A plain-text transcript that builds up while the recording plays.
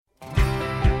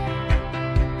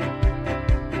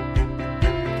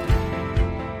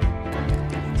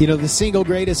You know, the single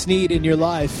greatest need in your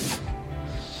life,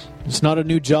 it's not a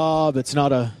new job. It's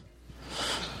not a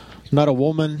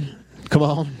woman. Come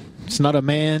on. It's not a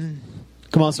man.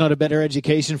 Come on, it's not a better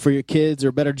education for your kids or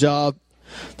a better job.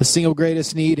 The single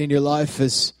greatest need in your life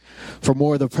is for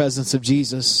more of the presence of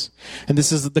Jesus. And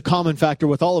this is the common factor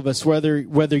with all of us, whether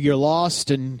you're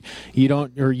lost and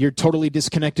you're totally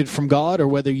disconnected from God, or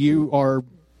whether you are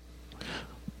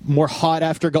more hot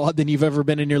after God than you've ever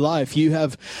been in your life. You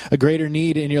have a greater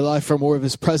need in your life for more of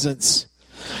his presence.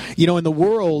 You know, in the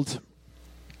world,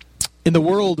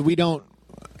 the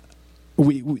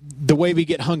way we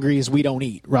get hungry is we don't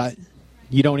eat, right?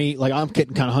 You don't eat. Like, I'm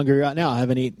getting kind of hungry right now. I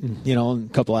haven't eaten, in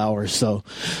a couple hours. So,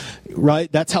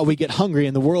 right? That's how we get hungry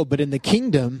in the world. But in the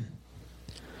kingdom,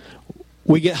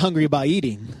 we get hungry by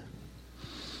eating.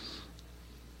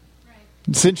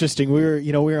 It's interesting. We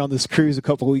were on this cruise a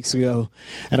couple of weeks ago,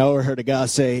 and I overheard a guy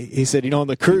say, he said, on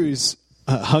the cruise,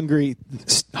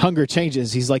 hunger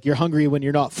changes. He's like, you're hungry when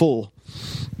you're not full.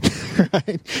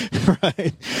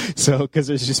 right. So, because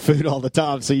there's just food all the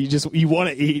time, so you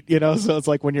want to eat, So it's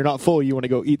like when you're not full, you want to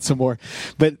go eat some more.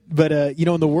 But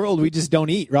in the world, we just don't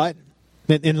eat, right?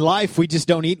 In life, we just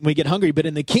don't eat and we get hungry. But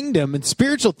in the kingdom and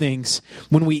spiritual things,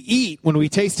 when we eat, when we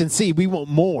taste and see, we want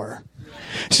more.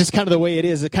 It's just kind of the way it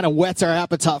is. It kind of whets our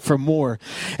appetite for more.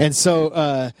 And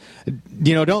so,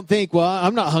 don't think, well,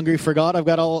 I'm not hungry for God. I've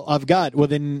got all I've got. Well,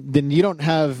 then you don't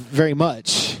have very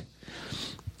much,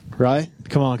 right?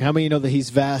 Come on. How many know that he's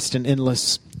vast and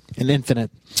endless and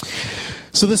infinite?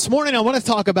 So this morning, I want to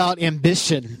talk about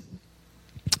ambition.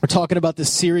 We're talking about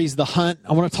this series, The Hunt.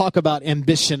 I want to talk about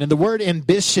ambition. And the word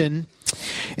ambition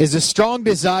is a strong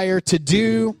desire to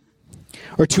do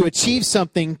or to achieve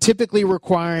something, typically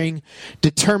requiring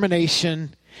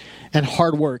determination and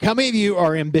hard work. How many of you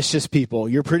are ambitious people?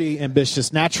 You're pretty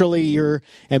ambitious. Naturally, you're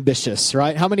ambitious,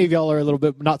 right? How many of y'all are a little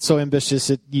bit not so ambitious?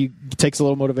 It takes a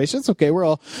little motivation. It's okay. We're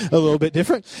all a little bit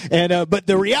different. And but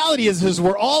the reality is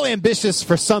we're all ambitious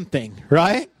for something,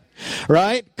 right?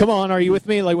 Right? Come on, are you with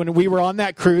me? Like when we were on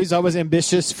that cruise, I was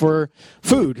ambitious for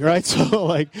food, right?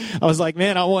 So I was like,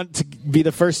 man, I want to be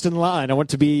the first in line. I want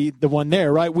to be the one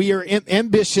there, right? We are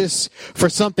ambitious for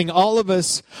something. All of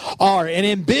us are. And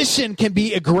ambition can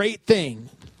be a great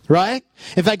thing, right?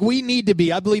 In fact, we need to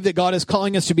be. I believe that God is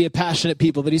calling us to be a passionate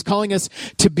people, that he's calling us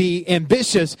to be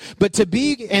ambitious, but to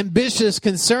be ambitious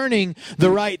concerning the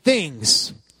right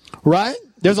things, right?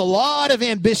 There's a lot of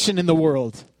ambition in the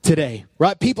world today,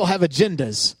 right? People have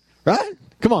agendas, right?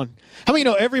 Come on. How many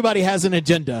know everybody has an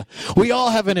agenda? We all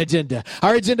have an agenda.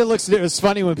 Our agenda it's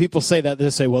funny when people say that.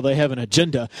 They say, well, they have an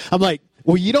agenda. I'm like,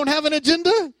 well, you don't have an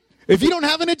agenda? If you don't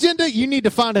have an agenda, you need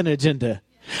to find an agenda.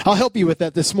 I'll help you with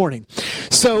that this morning.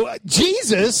 So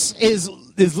Jesus is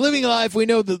living life. We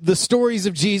know the stories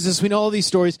of Jesus. We know all these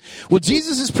stories. Well,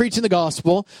 Jesus is preaching the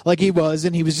gospel like he was,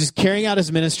 and he was just carrying out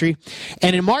his ministry.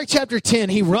 And in Mark chapter 10,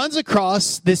 he runs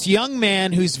across this young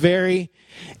man who's very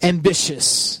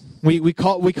ambitious. We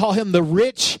call him the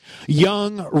rich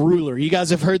young ruler. You guys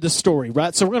have heard the story,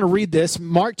 right? So we're going to read this.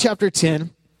 Mark chapter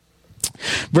 10,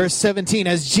 verse 17.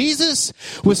 As Jesus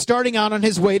was starting out on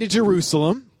his way to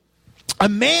Jerusalem, a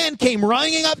man came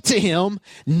running up to him,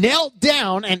 knelt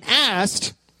down, and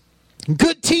asked,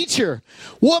 "Good teacher,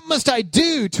 what must I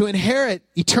do to inherit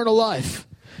eternal life?"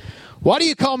 "Why do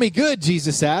you call me good?"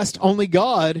 Jesus asked. "Only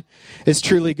God is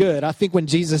truly good." I think when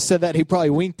Jesus said that, he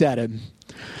probably winked at him,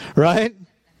 right?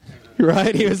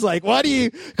 Right? He was like, "Why do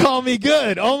you call me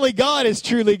good? Only God is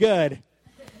truly good."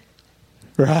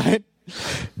 Right?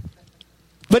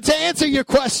 But to answer your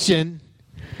question,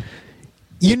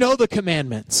 you know the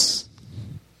commandments.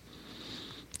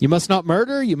 You must not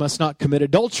murder. You must not commit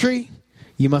adultery.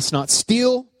 You must not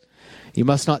steal. You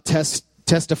must not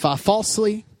testify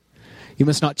falsely. You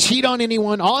must not cheat on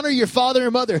anyone. Honor your father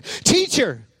and mother.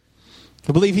 "Teacher,"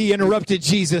 I believe he interrupted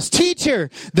Jesus. "Teacher,"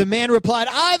 the man replied,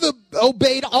 "I've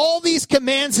obeyed all these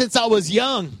commands since I was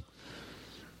young."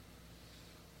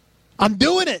 I'm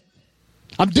doing it.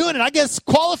 I guess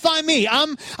qualify me.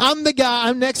 I'm the guy.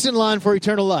 I'm next in line for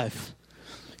eternal life.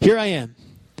 Here I am.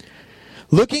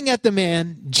 Looking at the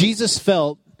man, Jesus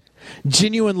felt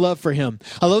genuine love for him.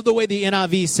 I love the way the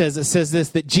NIV says it. Says this,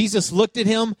 that Jesus looked at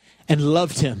him and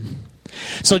loved him.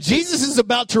 So Jesus is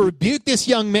about to rebuke this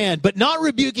young man, but not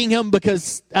rebuking him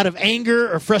because out of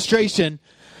anger or frustration,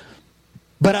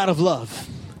 but out of love.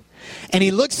 And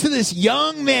he looks to this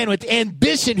young man with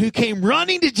ambition who came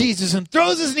running to Jesus and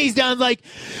throws his knees down like,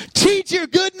 "Teacher,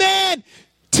 good man,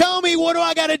 tell me, what do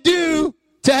I got to do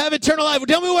to have eternal life?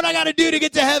 Tell me what I got to do to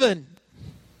get to heaven."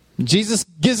 Jesus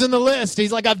gives him the list.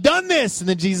 He's like, "I've done this." And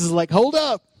then Jesus is like, "Hold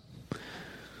up.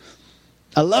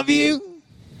 I love you.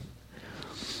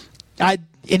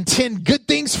 intend good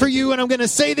things for you and I'm going to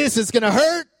say this, it's going to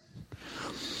hurt.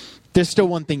 There's still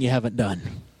one thing you haven't done.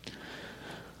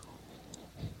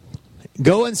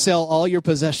 Go and sell all your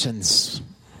possessions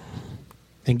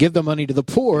and give the money to the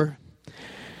poor,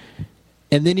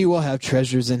 and then you will have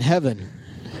treasures in heaven.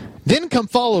 Then come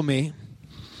follow me.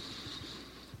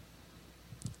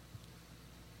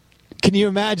 Can you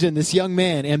imagine this young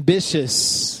man,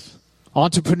 ambitious,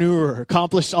 entrepreneur,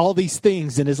 accomplished all these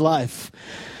things in his life?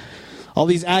 All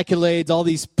these accolades, all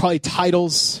these probably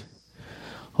titles,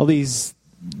 all these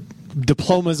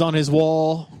diplomas on his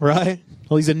wall, right?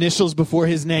 All these initials before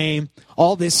his name,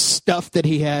 all this stuff that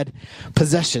he had,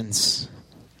 possessions.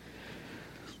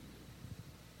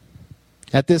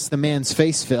 At this, the man's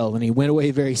face fell, and he went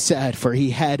away very sad, for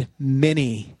he had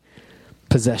many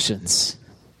possessions.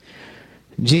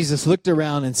 Jesus looked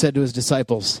around and said to his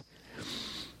disciples,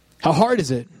 how hard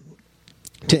is it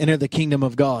to enter the kingdom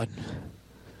of God?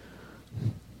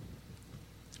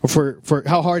 Or for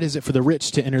how hard is it for the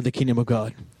rich to enter the kingdom of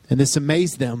God? And this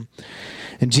amazed them.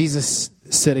 And Jesus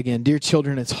said again, dear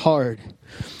children, it's hard.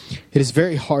 It is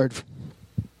very hard.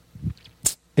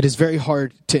 It is very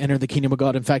hard to enter the kingdom of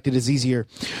God. In fact, it is easier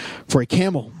for a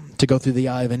camel to go through the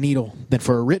eye of a needle than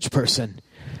for a rich person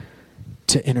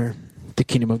to enter the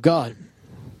kingdom of God.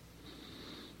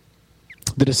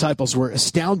 The disciples were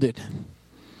astounded.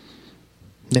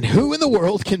 Then who in the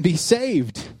world can be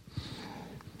saved?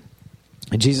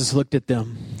 And Jesus looked at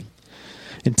them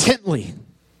intently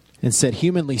and said,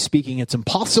 humanly speaking, it's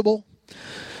impossible,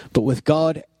 but with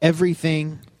God,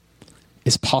 everything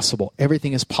is possible.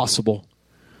 Everything is possible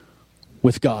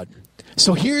with God.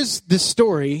 So here's the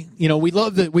story. You know, we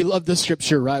love the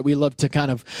scripture, right? We love to kind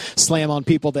of slam on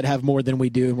people that have more than we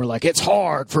do. And we're like, it's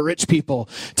hard for rich people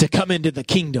to come into the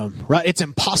kingdom, right? It's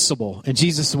impossible. And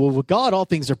Jesus said, well, with God, all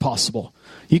things are possible.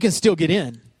 You can still get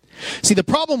in. See, the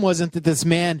problem wasn't that this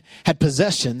man had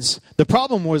possessions. The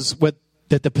problem was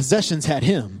that the possessions had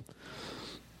him.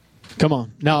 Come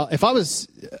on. Now, if I was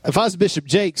Bishop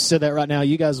Jakes said that right now,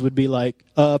 you guys would be like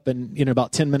up, and in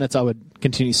about 10 minutes I would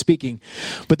continue speaking.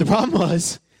 But the problem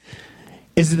is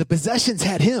that the possessions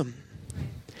had him.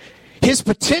 His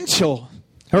potential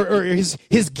or his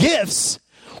gifts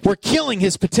were killing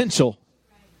his potential.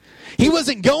 He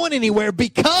wasn't going anywhere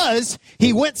because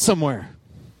he went somewhere.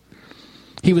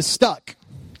 He was stuck.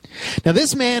 Now,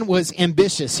 this man was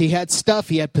ambitious. He had stuff.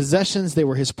 He had possessions. They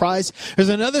were his prize. There's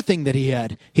another thing that he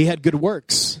had. He had good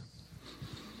works.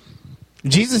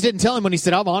 Jesus didn't tell him when he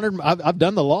said, I've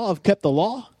done the law. I've kept the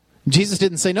law. Jesus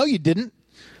didn't say, no, you didn't.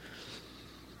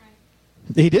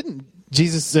 He didn't.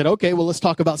 Jesus said, okay, well, let's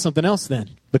talk about something else then.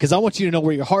 Because I want you to know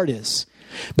where your heart is.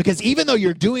 Because even though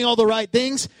you're doing all the right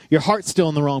things, your heart's still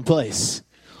in the wrong place.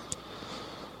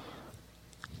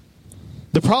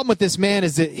 The problem with this man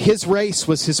is that his race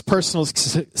was his personal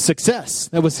success.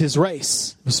 That was his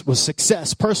race, was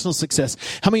success, personal success.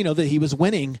 How many know that he was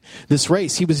winning this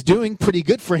race? He was doing pretty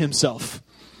good for himself,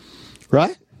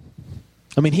 right?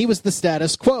 I mean, he was the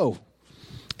status quo.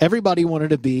 Everybody wanted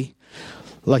to be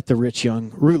like the rich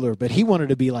young ruler, but he wanted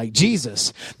to be like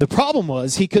Jesus. The problem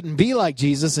was he couldn't be like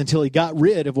Jesus until he got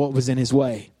rid of what was in his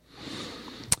way.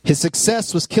 His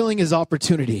success was killing his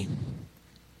opportunity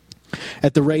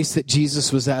at the race that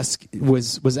Jesus was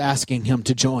asking him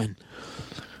to join.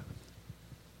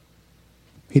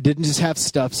 He didn't just have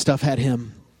stuff. Stuff had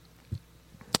him.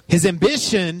 His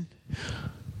ambition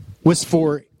was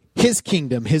for his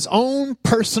kingdom, his own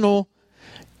personal,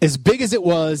 as big as it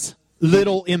was,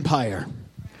 little empire.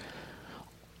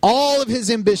 All of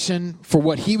his ambition for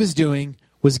what he was doing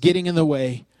was getting in the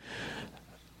way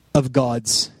of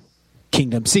God's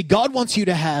kingdom. See, God wants you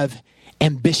to have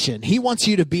ambition. He wants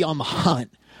you to be on the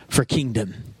hunt for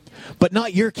kingdom, but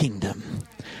not your kingdom,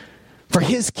 for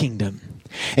his kingdom.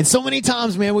 And so many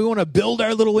times, man, we want to build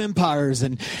our little empires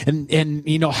and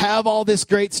you know, have all this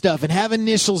great stuff and have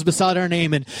initials beside our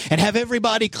name and have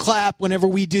everybody clap whenever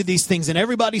we do these things and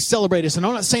everybody celebrate us. And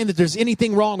I'm not saying that there's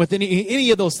anything wrong with any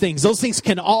of those things. Those things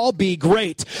can all be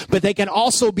great, but they can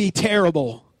also be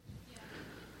terrible.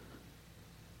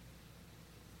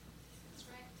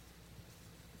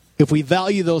 If we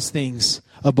value those things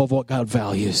above what God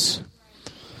values.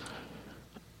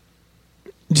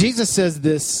 Jesus says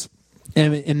this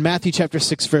in Matthew chapter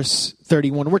 6, verse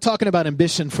 31. We're talking about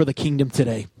ambition for the kingdom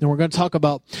today. And we're going to talk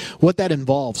about what that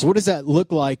involves. What does that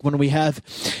look like when we have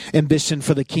ambition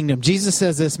for the kingdom? Jesus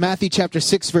says this, Matthew chapter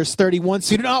 6, verse 31.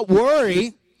 So do not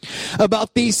worry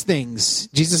about these things.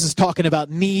 Jesus is talking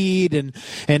about need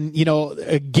and you know,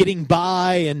 getting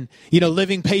by and, you know,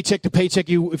 living paycheck to paycheck,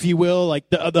 if you will, like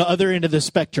the other end of the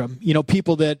spectrum, you know,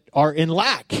 people that are in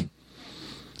lack.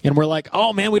 And we're like,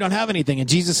 oh man, we don't have anything. And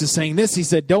Jesus is saying this. He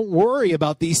said, don't worry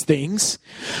about these things.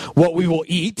 What we will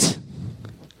eat,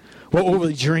 what will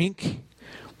we drink,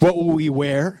 what will we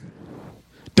wear.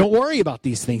 Don't worry about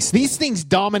these things. These things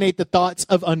dominate the thoughts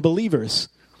of unbelievers.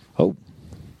 Oh.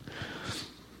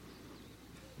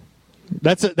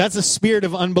 That's a spirit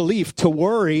of unbelief, to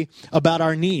worry about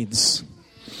our needs.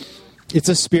 It's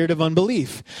a spirit of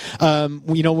unbelief.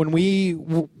 When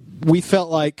we felt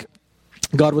like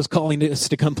God was calling us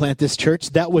to come plant this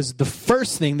church, that was the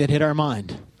first thing that hit our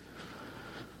mind.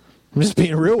 I'm just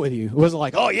being real with you. It wasn't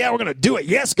like, oh yeah, we're going to do it.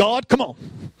 Yes, God, come on.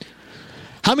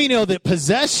 How many know that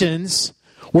possessions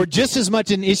were just as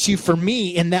much an issue for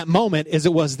me in that moment as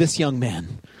it was this young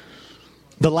man?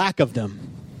 The lack of them.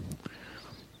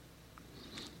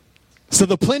 So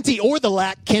the plenty or the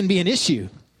lack can be an issue.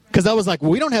 Because I was like,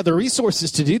 well, we don't have the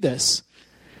resources to do this.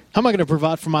 How am I going to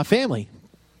provide for my family?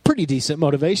 Pretty decent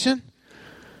motivation.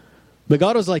 But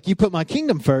God was like, you put my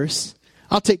kingdom first,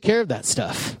 I'll take care of that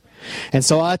stuff. And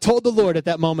so I told the Lord at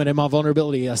that moment in my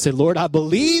vulnerability, I said, Lord, I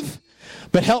believe,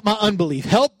 but help my unbelief.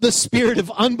 Help the spirit of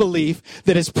unbelief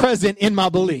that is present in my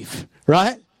belief.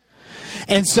 Right?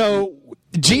 And so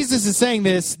Jesus is saying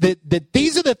this, that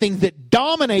these are the things that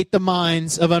dominate the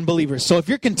minds of unbelievers. So if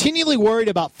you're continually worried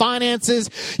about finances,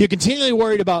 you're continually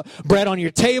worried about bread on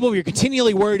your table, you're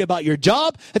continually worried about your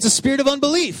job, it's a spirit of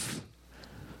unbelief.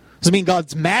 Doesn't mean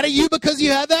God's mad at you because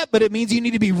you have that, but it means you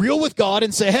need to be real with God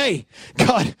and say, hey,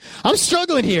 God, I'm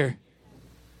struggling here.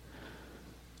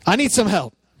 I need some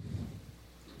help.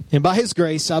 And by His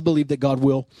grace, I believe that God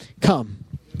will come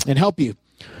and help you.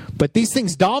 But these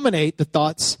things dominate the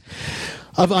thoughts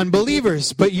of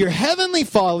unbelievers. But your heavenly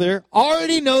Father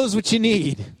already knows what you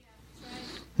need.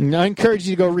 And I encourage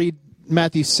you to go read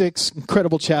Matthew 6,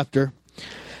 incredible chapter.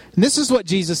 And this is what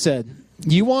Jesus said.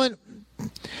 You want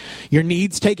your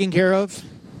needs taken care of?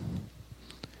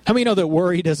 How many know that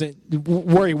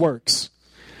worry works?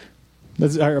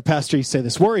 Our pastor used to say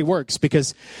this. Worry works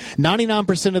because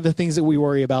 99% of the things that we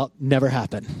worry about never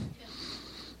happen.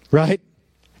 Right?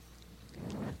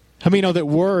 How many know that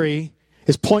worry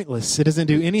is pointless? It doesn't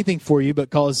do anything for you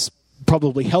but cause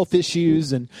probably health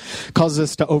issues and causes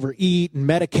us to overeat and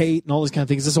medicate and all those kind of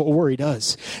things. This is what worry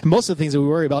does. And most of the things that we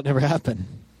worry about never happen.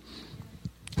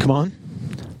 Come on.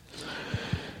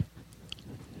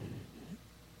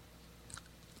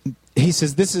 He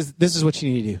says, this is what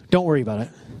you need to do. Don't worry about it.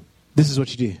 This is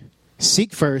what you do.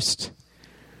 Seek first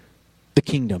the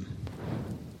kingdom.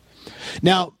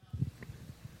 Now,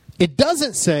 it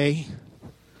doesn't say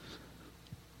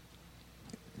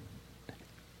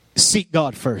seek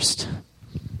God first.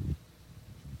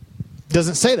 It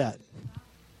doesn't say that.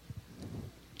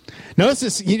 Notice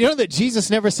this. You know that Jesus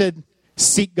never said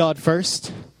seek God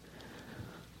first.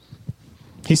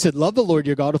 He said, love the Lord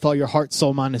your God with all your heart,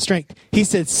 soul, mind, and strength. He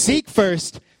said, seek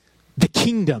first the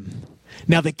kingdom.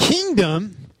 Now, the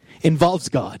kingdom involves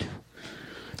God.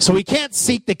 So we can't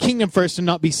seek the kingdom first and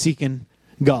not be seeking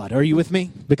God. Are you with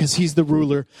me? Because He's the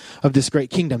ruler of this great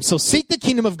kingdom. So seek the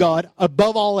kingdom of God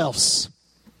above all else.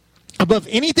 Above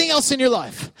anything else in your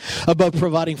life. Above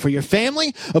providing for your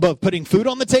family. Above putting food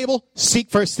on the table. Seek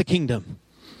first the kingdom.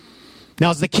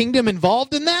 Now, is the kingdom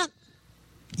involved in that?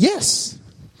 Yes.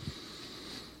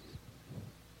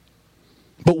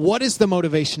 But what is the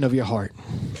motivation of your heart?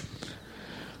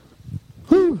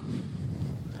 Whew.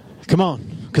 Come on.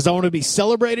 Because I want to be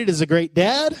celebrated as a great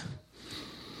dad.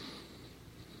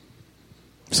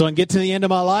 So I can get to the end of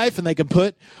my life and they can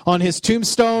put on his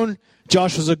tombstone,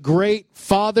 Josh was a great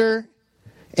father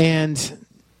and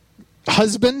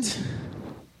husband.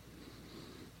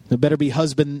 It better be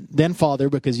husband then father,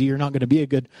 because you're not going to be a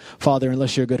good father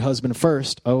unless you're a good husband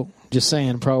first. Oh, just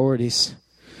saying, priorities.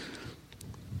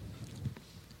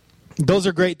 Those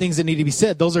are great things that need to be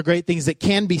said. Those are great things that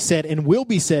can be said and will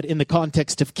be said in the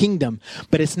context of kingdom.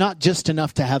 But it's not just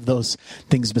enough to have those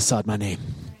things beside my name.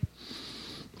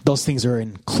 Those things are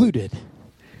included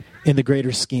in the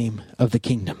greater scheme of the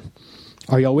kingdom.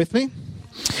 Are y'all with me?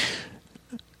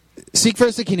 Seek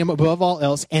first the kingdom above all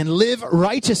else and live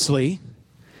righteously,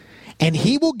 and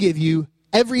He will give you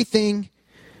everything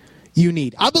you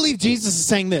need. I believe Jesus is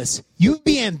saying this. You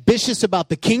be ambitious about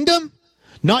the kingdom,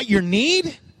 not your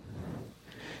need,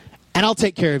 and I'll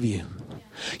take care of you.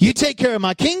 You take care of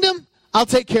my kingdom, I'll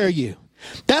take care of you.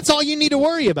 That's all you need to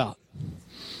worry about.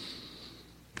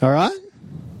 All right?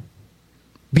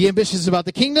 Be ambitious about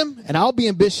the kingdom, and I'll be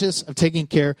ambitious of taking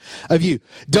care of you.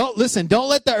 Don't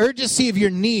let the urgency of your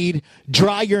need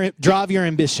drive your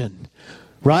ambition.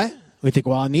 Right? We think,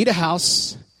 well, I need a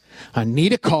house. I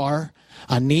need a car.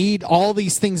 I need all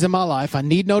these things in my life. I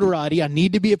need notoriety. I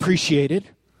need to be appreciated.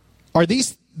 Are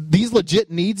these these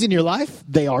legit needs in your life,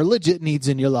 they are legit needs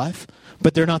in your life,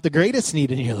 but they're not the greatest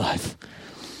need in your life.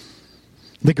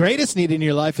 The greatest need in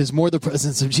your life is more the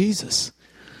presence of Jesus.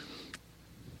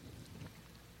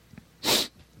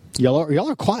 Y'all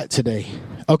are quiet today.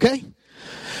 Okay?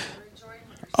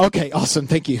 Okay, awesome.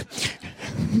 Thank you.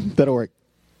 That'll work.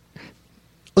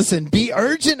 Listen, be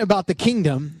urgent about the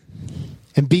kingdom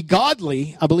and be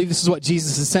godly. I believe this is what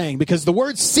Jesus is saying, because the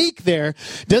word seek there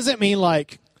doesn't mean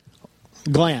like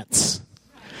glance.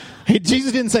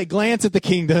 Jesus didn't say glance at the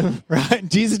kingdom, right?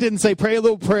 Jesus didn't say pray a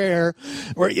little prayer,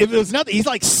 or if it was nothing. He's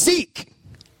like seek.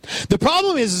 The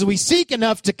problem is we seek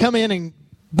enough to come in and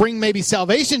bring maybe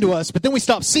salvation to us, but then we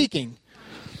stop seeking.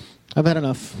 I've had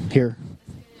enough here.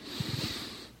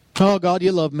 Oh, God,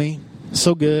 you love me.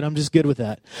 So good. I'm just good with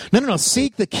that. No.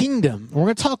 Seek the kingdom. We're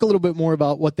going to talk a little bit more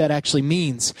about what that actually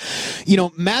means. You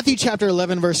know, Matthew chapter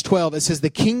 11, verse 12, it says the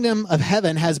kingdom of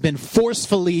heaven has been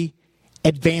forcefully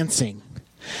advancing.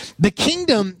 The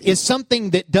kingdom is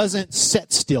something that doesn't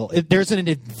sit still. There's an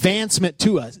advancement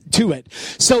to it.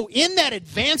 So in that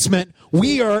advancement,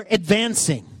 we are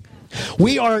advancing.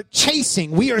 We are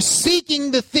chasing. We are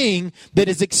seeking the thing that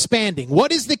is expanding.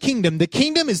 What is the kingdom? The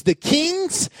kingdom is the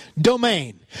king's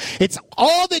domain. It's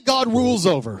all that God rules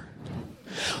over.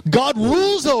 God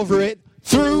rules over it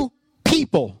through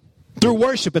people, through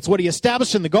worship. It's what he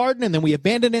established in the garden, and then we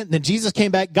abandoned it, and then Jesus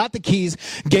came back, got the keys,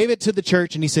 gave it to the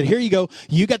church, and he said, here you go.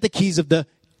 You got the keys of the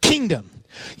kingdom.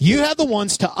 You have the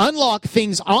ones to unlock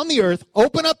things on the earth,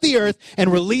 open up the earth,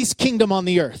 and release kingdom on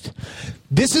the earth.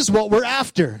 This is what we're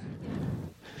after.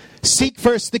 Seek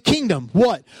first the kingdom.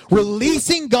 What?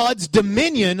 Releasing God's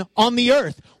dominion on the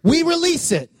earth. We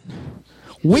release it.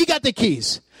 We got the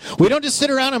keys. We don't just sit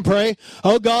around and pray,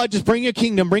 oh God, just bring your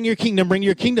kingdom, bring your kingdom, bring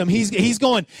your kingdom. He's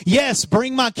going, yes,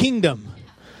 bring my kingdom.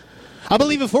 I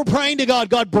believe if we're praying to God,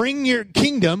 God, bring your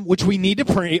kingdom, which we need to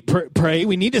pray,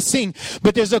 we need to sing,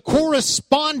 but there's a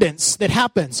correspondence that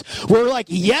happens. We're like,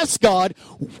 yes, God,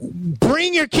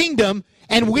 bring your kingdom,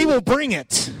 and we will bring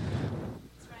it.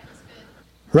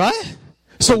 Right?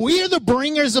 So we are the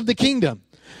bringers of the kingdom.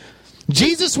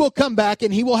 Jesus will come back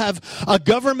and he will have a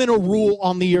governmental rule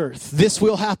on the earth. This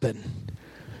will happen.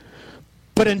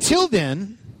 But until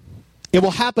then, it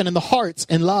will happen in the hearts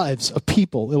and lives of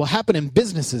people. It will happen in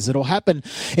businesses. It will happen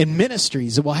in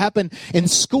ministries. It will happen in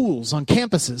schools, on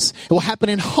campuses. It will happen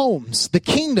in homes. The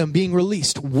kingdom being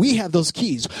released. We have those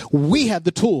keys. We have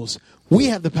the tools. We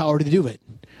have the power to do it.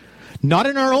 Not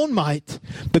in our own might,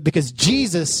 but because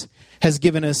Jesus has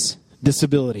given us this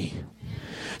ability.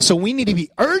 So we need to be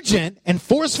urgent and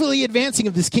forcefully advancing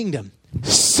of this kingdom.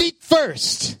 Seek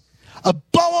first. Above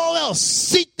all else,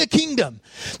 seek the kingdom.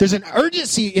 There's an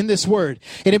urgency in this word.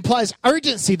 It implies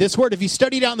urgency. This word, if you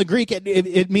study it out in the Greek,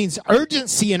 it means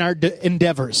urgency in our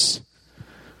endeavors.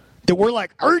 That we're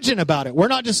like urgent about it. We're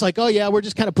not just like, oh yeah, we're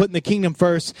just kind of putting the kingdom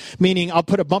first, meaning I'll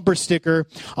put a bumper sticker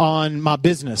on my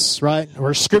business, right?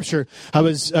 Or scripture. I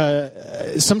was,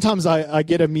 sometimes I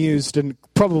get amused and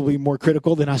probably more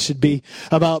critical than I should be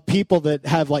about people that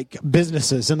have like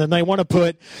businesses and then they want to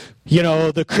put, you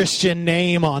know, the Christian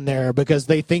name on there because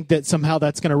they think that somehow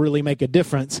that's going to really make a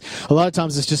difference. A lot of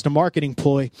times it's just a marketing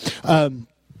ploy.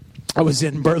 I was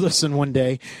in Burleson one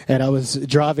day, and I was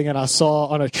driving, and I saw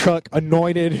on a truck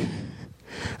anointed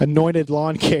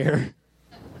lawn care.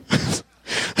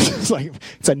 It's like,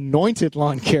 it's anointed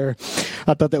lawn care.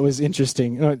 I thought that was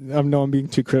interesting. I know I'm being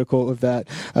too critical of that.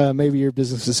 Maybe your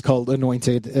business is called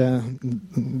Anointed.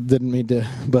 Didn't mean to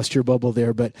bust your bubble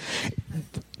there, but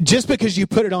just because you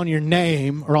put it on your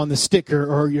name or on the sticker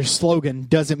or your slogan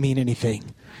doesn't mean anything.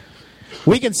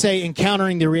 We can say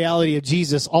encountering the reality of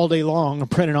Jesus all day long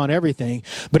and print it on everything.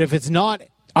 But if it's not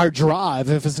our drive,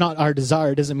 if it's not our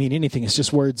desire, it doesn't mean anything. It's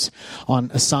just words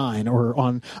on a sign or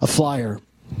on a flyer.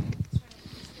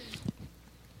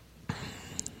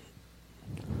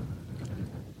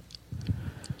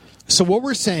 So what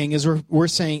we're saying is we're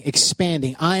saying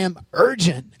expanding. I am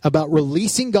urgent about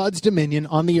releasing God's dominion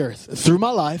on the earth. Through my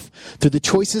life, through the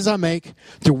choices I make,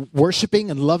 through worshiping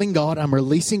and loving God, I'm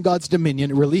releasing God's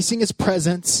dominion, releasing his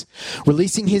presence,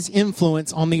 releasing his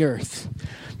influence on the earth.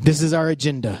 This is our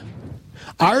agenda.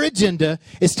 Our agenda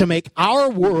is to make our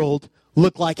world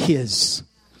look like his.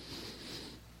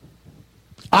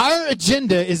 Our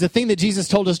agenda is the thing that Jesus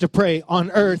told us to pray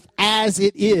on earth as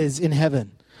it is in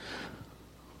heaven.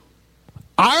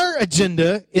 Our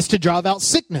agenda is to drive out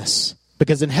sickness,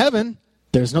 because in heaven,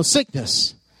 there's no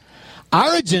sickness.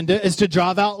 Our agenda is to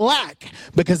drive out lack,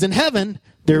 because in heaven,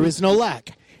 there is no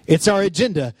lack. It's our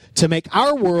agenda to make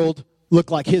our world look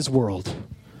like his world.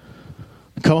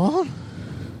 Come on.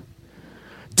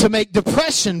 To make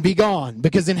depression be gone,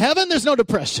 because in heaven, there's no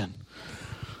depression.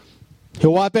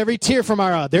 He'll wipe every tear from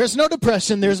our eye. There's no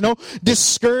depression. There's no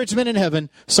discouragement in heaven.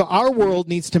 So our world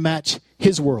needs to match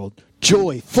his world.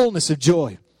 Joy, fullness of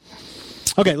joy.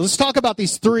 Okay, let's talk about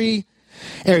these three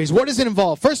areas. What does it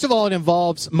involve? First of all, it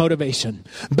involves motivation.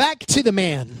 Back to the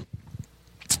man.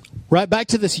 Right, back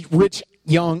to this rich,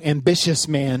 young, ambitious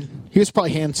man. He was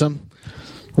probably handsome,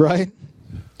 right?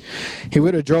 He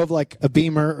would have drove like a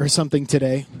Beamer or something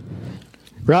today,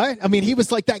 right? I mean, he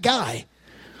was like that guy.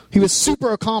 He was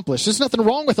super accomplished. There's nothing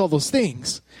wrong with all those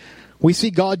things. We see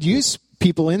God use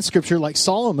people in Scripture like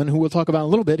Solomon, who we'll talk about in a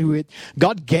little bit, who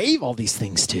God gave all these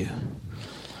things to.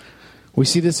 We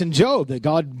see this in Job, that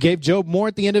God gave Job more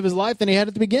at the end of his life than he had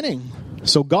at the beginning.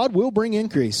 So God will bring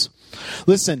increase.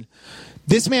 Listen,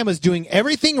 this man was doing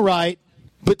everything right,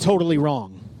 but totally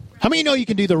wrong. How many know you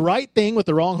can do the right thing with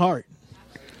the wrong heart?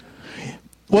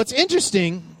 What's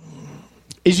interesting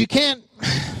is if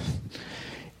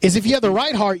you have the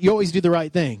right heart, you always do the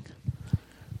right thing.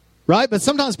 Right? But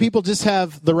sometimes people just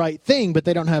have the right thing, but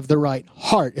they don't have the right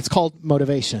heart. It's called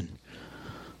motivation.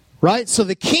 Right? So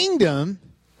the kingdom,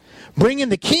 bringing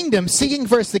the kingdom, seeking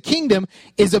first the kingdom,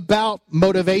 is about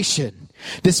motivation.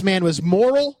 This man was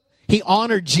moral. He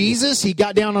honored Jesus. He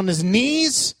got down on his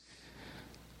knees.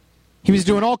 He was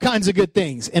doing all kinds of good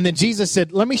things. And then Jesus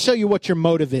said, let me show you what your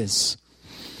motive is.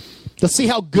 Let's see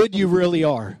how good you really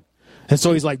are. And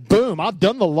so he's like, boom, I've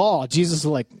done the law. Jesus is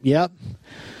like, yep.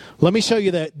 Let me show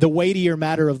you the weightier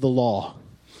matter of the law.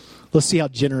 Let's see how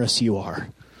generous you are.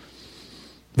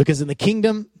 Because in the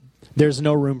kingdom, there's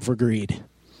no room for greed.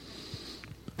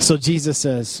 So Jesus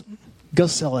says, go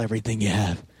sell everything you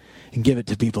have and give it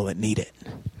to people that need it.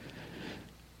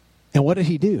 And what did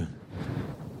he do?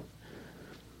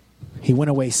 He went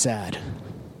away sad.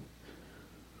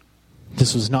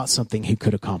 This was not something he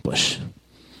could accomplish.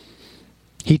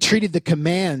 He treated the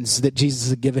commands that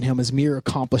Jesus had given him as mere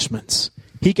accomplishments.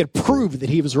 He could prove that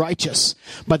he was righteous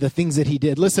by the things that he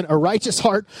did. Listen, a righteous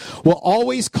heart will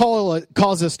always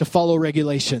cause us to follow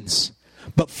regulations.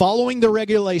 But following the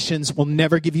regulations will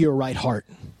never give you a right heart.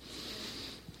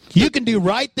 You can do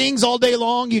right things all day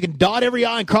long. You can dot every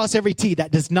I and cross every T.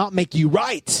 That does not make you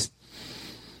right.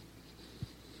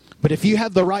 But if you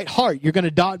have the right heart, you're going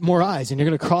to dot more I's and you're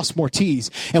going to cross more T's.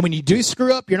 And when you do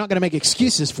screw up, you're not going to make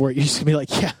excuses for it. You're just going to be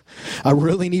like, yeah, I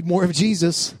really need more of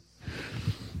Jesus.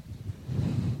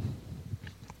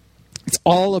 It's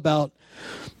all about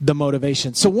the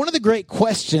motivation. So one of the great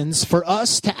questions for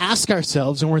us to ask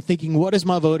ourselves, and we're thinking, what is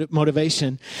my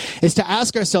motivation, is to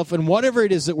ask ourselves, in whatever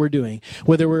it is that we're doing,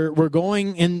 whether we're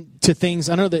going into things,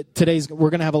 I know that we're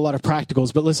going to have a lot of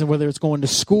practicals, but listen, whether it's going to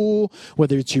school,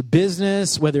 whether it's your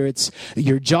business, whether it's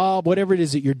your job, whatever it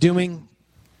is that you're doing,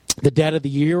 the Dad of the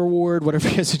Year award, whatever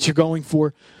it is that you're going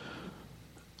for,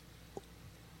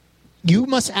 you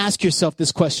must ask yourself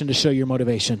this question to show your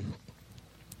motivation.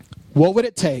 What would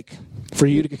it take for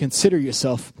you to consider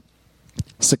yourself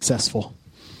successful?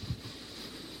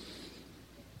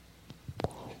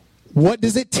 What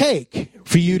does it take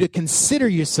for you to consider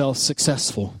yourself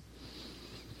successful?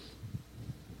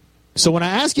 So when I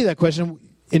ask you that question,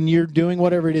 and you're doing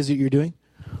whatever it is that you're doing,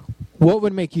 what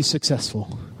would make you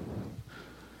successful?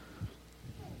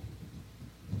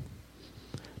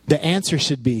 The answer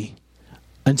should be,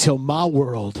 until my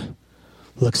world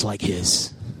looks like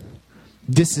his.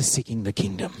 This is seeking the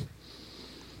kingdom.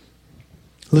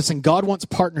 Listen, God wants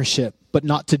partnership, but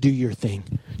not to do your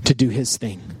thing, to do his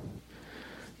thing.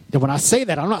 And when I say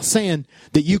that, I'm not saying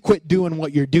that you quit doing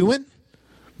what you're doing,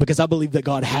 because I believe that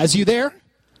God has you there.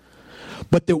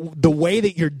 But the way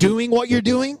that you're doing what you're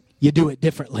doing, you do it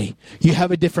differently. You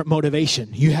have a different motivation.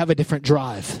 You have a different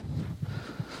drive.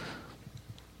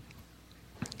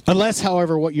 Unless,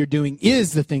 however, what you're doing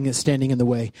is the thing that's standing in the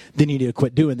way, then you need to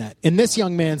quit doing that. In this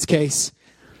young man's case,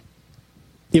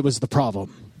 it was the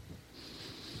problem,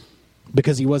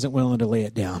 because he wasn't willing to lay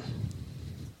it down.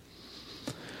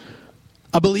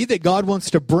 I believe that God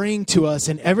wants to bring to us,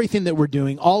 in everything that we're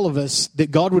doing, all of us,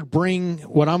 that God would bring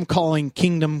what I'm calling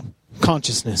kingdom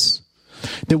consciousness.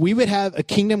 That we would have a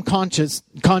kingdom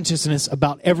consciousness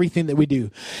about everything that we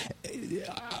do.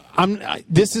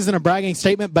 This isn't a bragging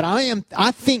statement, but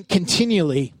I think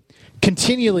continually,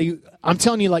 I'm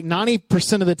telling you, like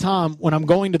 90% of the time when I'm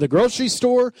going to the grocery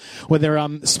store, whether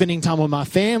I'm spending time with my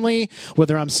family,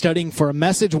 whether I'm studying for a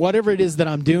message, whatever it is that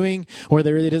I'm doing,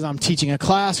 whether it is I'm teaching a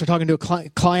class or talking to a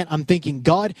client, I'm thinking,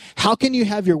 God, how can you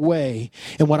have your way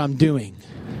in what I'm doing?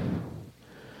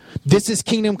 This is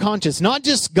kingdom conscious. Not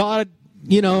just God,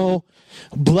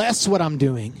 bless what I'm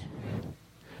doing.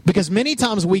 Because many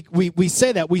times we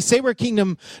say that. We say we're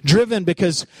kingdom driven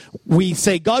because we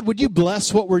say, God, would you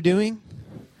bless what we're doing?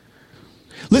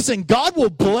 Listen, God will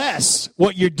bless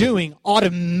what you're doing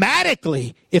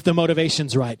automatically if the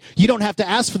motivation's right. You don't have to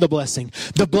ask for the blessing.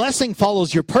 The blessing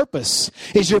follows your purpose.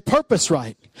 Is your purpose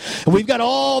right? And we've got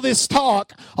all this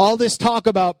talk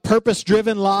about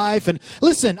purpose-driven life. And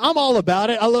listen, I'm all about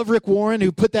it. I love Rick Warren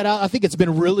who put that out. I think it's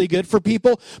been really good for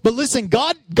people. But listen,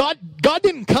 God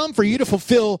didn't come for you to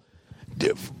fulfill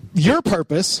your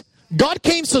purpose. God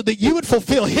came so that you would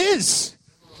fulfill His.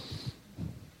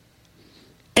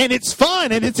 And it's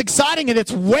fun, and it's exciting, and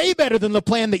it's way better than the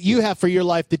plan that you have for your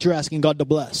life that you're asking God to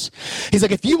bless. He's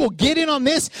like, if you will get in on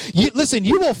this, you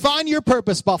will find your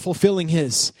purpose by fulfilling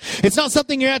His. It's not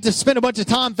something you have to spend a bunch of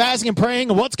time fasting and praying,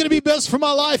 what's going to be best for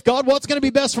my life? God, what's going to be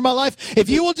best for my life? If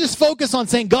you will just focus on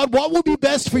saying, God, what will be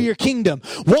best for your kingdom?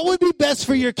 What would be best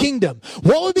for your kingdom?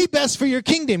 What would be best for your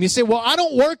kingdom? You say, well, I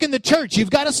don't work in the church. You've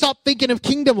got to stop thinking of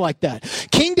kingdom like that.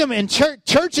 Kingdom and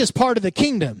church is part of the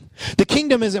kingdom. The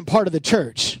kingdom isn't part of the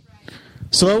church.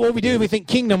 So what we do, we think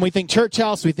kingdom, we think church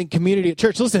house, we think community at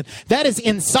church. Listen, that is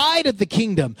inside of the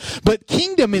kingdom. But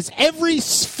kingdom is every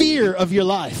sphere of your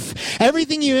life.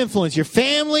 Everything you influence, your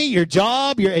family, your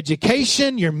job, your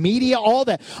education, your media,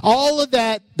 all of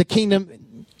that, the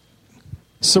kingdom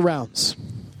surrounds.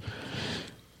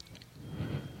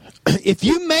 If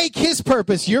you make His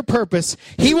purpose your purpose,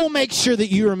 He will make sure that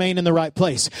you remain in the right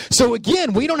place. So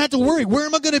again, we don't have to worry, where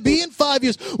am I going to be in 5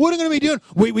 years? What am I going to be doing?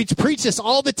 We preach this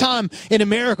all the time in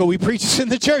America. We preach this in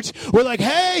the church. We're like,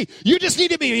 hey, you just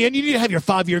need to be, and you need to have your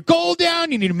 5-year goal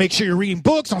down. You need to make sure you're reading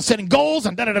books on setting goals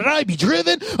and be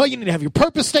driven. Oh, you need to have your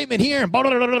purpose statement here and blah, blah,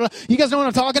 blah, blah, blah. You guys know what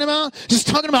I'm talking about? Just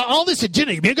talking about all this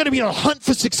agenda. You're going to be on a hunt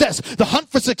for success. The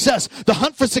hunt for success. The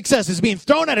hunt for success is being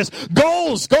thrown at us.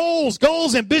 Goals,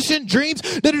 ambition, dreams,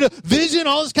 vision,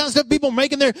 all this kind of stuff. People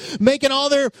making all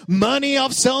their money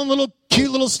off selling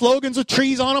cute little slogans with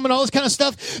trees on them and all this kind of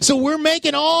stuff. So we're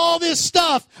making all this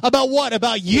stuff about what?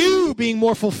 About you being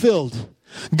more fulfilled.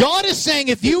 God is saying,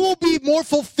 if you will be more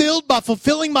fulfilled by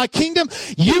fulfilling my kingdom,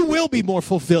 you will be more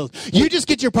fulfilled. You just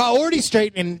get your priorities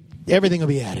straight and everything will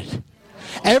be added.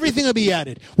 Everything will be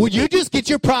added. Would you just get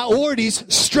your priorities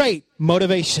straight?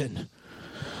 Motivation.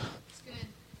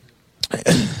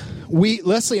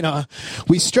 Leslie and I,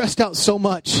 we stressed out so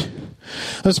much.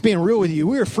 I was being real with you.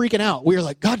 We were freaking out. We were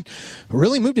like, God,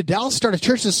 really moved to Dallas, start a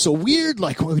church? This is so weird.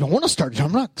 Like, we don't want to start.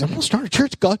 I'm not going to start a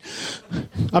church, God.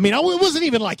 I mean, it wasn't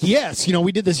even like, yes.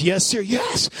 We did this yes, sir,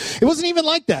 yes. It wasn't even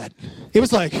like that. It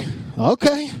was like,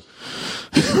 okay.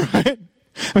 Right?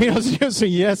 I mean, I was just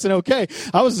saying yes and okay.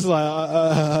 I was just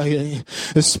like,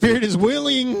 the Spirit is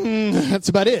willing. That's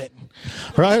about it.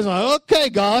 Right? I was like, okay,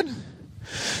 God.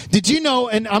 Did you know,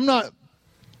 and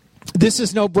this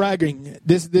is no bragging.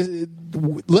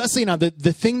 Leslie and I,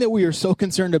 the thing that we were so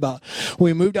concerned about when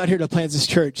we moved out here to plant this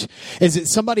church is that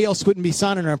somebody else wouldn't be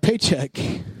signing our paycheck.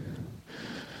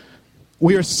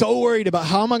 We are so worried about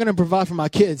how am I going to provide for my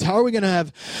kids? How are we going to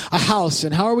have a house?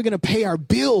 And how are we going to pay our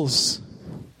bills?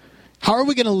 How are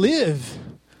we going to live?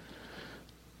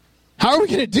 How are we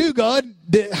going to do, God?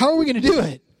 How are we going to do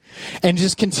it? And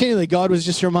just continually, God was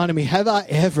just reminding me, have I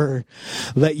ever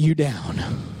let you down?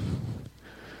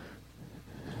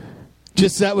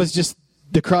 That was just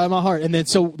the cry of my heart. And then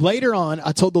so later on,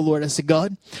 I told the Lord, I said,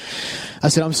 God,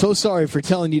 I'm so sorry for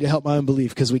telling you to help my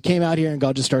unbelief, because we came out here and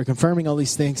God just started confirming all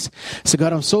these things. I said,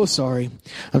 God, I'm so sorry.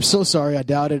 I'm so sorry. I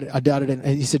doubted it.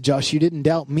 And He said, Josh, you didn't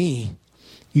doubt me.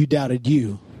 You doubted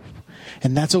you.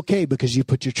 And that's okay, because you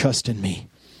put your trust in me.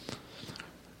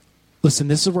 Listen,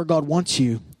 this is where God wants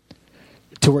you,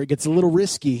 to where it gets a little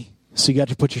risky, so you got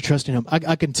to put your trust in Him.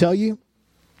 I can tell you,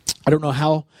 I don't know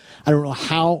how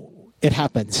it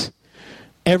happens.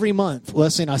 Every month,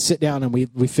 Leslie and I sit down and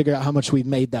we figure out how much we've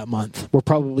made that month. We're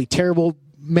probably terrible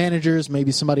managers.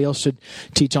 Maybe somebody else should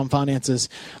teach on finances.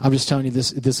 I'm just telling you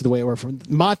this is the way it works.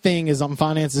 My thing is on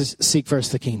finances, seek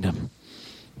first the kingdom.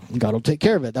 God will take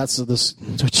care of it. That's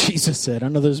what Jesus said. I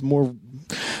know there's more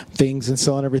things than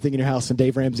selling everything in your house than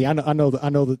Dave Ramsey. I know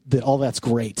that all that's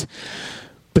great.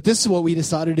 But this is what we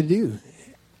decided to do.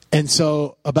 And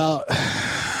so about,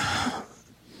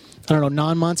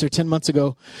 9 months or 10 months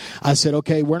ago, I said,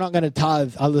 okay, we're not going to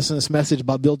tithe. I listened to this message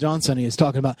about Bill Johnson. He was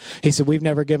talking about, he said, we've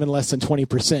never given less than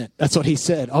 20%. That's what he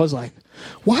said. I was like,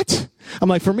 what? I'm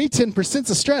like, for me, 10% is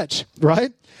a stretch,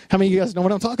 right? How many of you guys know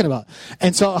what I'm talking about?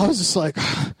 And so I was just like,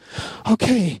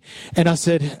 okay. And I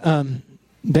said,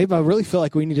 Dave, I really feel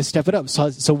like we need to step it up.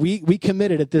 So we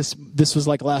committed at this was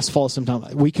like last fall sometime.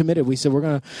 We committed. We said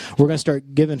we're gonna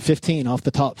start giving 15 off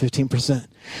the top, 15%.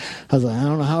 I was like, I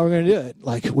don't know how we're gonna do it.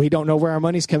 Like, we don't know where our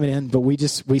money's coming in, but we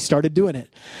started doing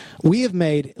it. We have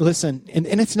made, listen, and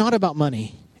it's not about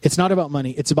money. It's not about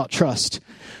money. It's about trust.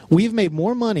 We've made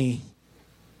more money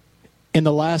in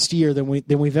the last year than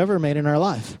we've ever made in our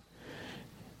life.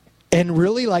 And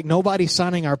really, like, nobody's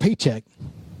signing our paycheck.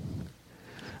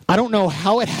 I don't know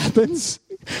how it happens.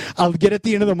 I'll get at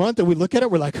the end of the month and we look at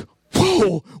it, we're like,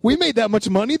 whoa, we made that much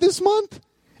money this month?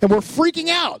 And we're freaking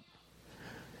out.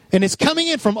 And it's coming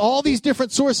in from all these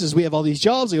different sources. We have all these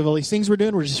jobs. We have all these things we're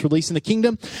doing. We're just releasing the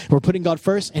kingdom. We're putting God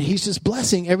first. And he's just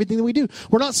blessing everything that we do.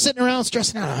 We're not sitting around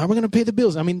stressing out. How are we going to pay the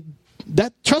bills? I mean,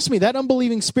 trust me, that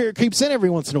unbelieving spirit creeps in every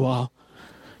once in a while.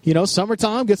 You know,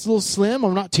 summertime gets a little slim.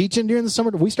 I'm not teaching during the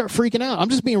summer. We start freaking out. I'm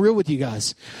just being real with you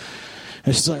guys.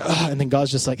 And it's just like, and then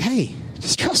God's just like, hey,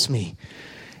 just trust me.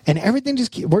 And everything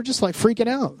we're just like freaking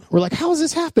out. We're like, how is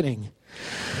this happening?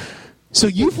 So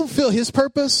you fulfill his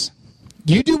purpose.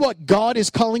 You do what God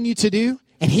is calling you to do,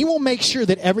 and he will make sure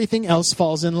that everything else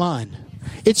falls in line.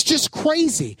 It's just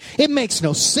crazy. It makes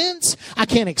no sense. I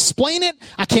can't explain it.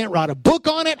 I can't write a book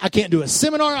on it. I can't do a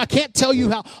seminar. I can't tell you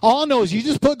how. All I know is you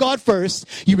just put God first.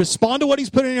 You respond to what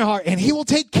he's put in your heart, and he will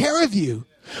take care of you.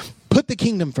 Put the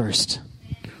kingdom first.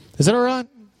 Is that all right?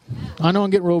 I know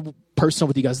I'm getting real personal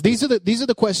with you guys. These are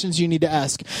the questions you need to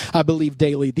ask, I believe,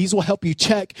 daily. These will help you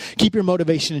keep your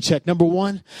motivation in check. Number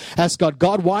one, ask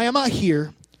God, why am I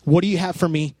here? What do you have for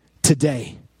me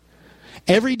today?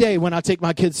 Every day when I take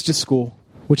my kids to school,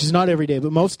 which is not every day,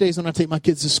 but most days when I take my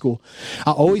kids to school,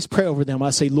 I always pray over them. I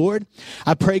say, Lord,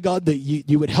 I pray, God, that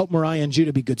you would help Mariah and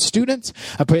Judah be good students.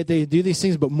 I pray that they do these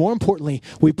things, but more importantly,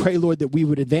 we pray, Lord, that we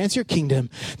would advance your kingdom,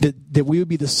 that we would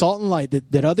be the salt and light,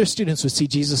 that other students would see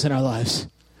Jesus in our lives.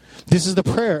 This is the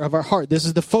prayer of our heart. This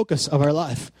is the focus of our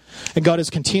life. And God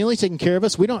is continually taking care of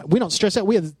us. We don't stress out.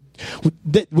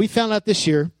 We found out this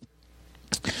year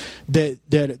that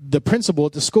the principal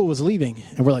at the school was leaving,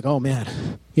 and we're like, oh man,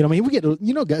 you know, I mean, we get,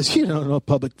 you know, guys, you don't know a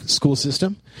public school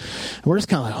system, and we're just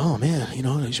kind of like, oh man, you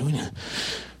know, what are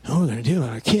we going to do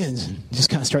about our kids? And just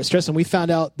kind of start stressing. We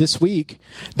found out this week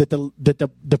that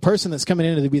the person that's coming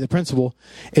in to be the principal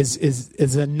is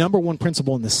the number one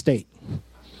principal in the state.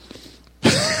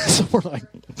 So we're like,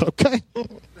 okay,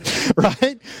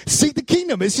 right? Seek the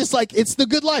kingdom. It's just like, it's the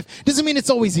good life. Doesn't mean it's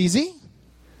always easy,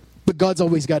 but God's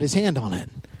always got his hand on it.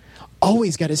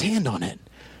 Always got his hand on it.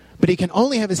 But he can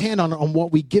only have his hand on it on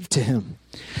what we give to him.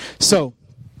 So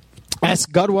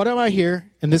ask God, what am I here?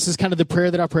 And this is kind of the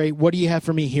prayer that I pray. What do you have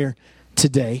for me here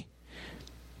today?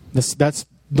 That's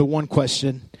the one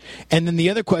question. And then the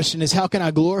other question is, how can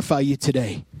I glorify you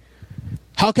today?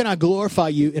 How can I glorify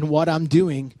you in what I'm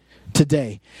doing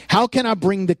today? How can I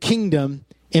bring the kingdom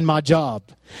in my job?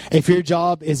 If your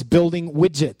job is building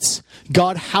widgets,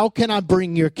 God, how can I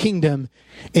bring your kingdom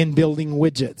in building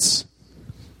widgets?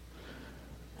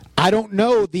 I don't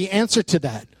know the answer to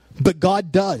that, but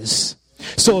God does.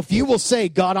 So if you will say,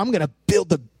 God, I'm going to build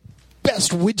the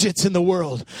best widgets in the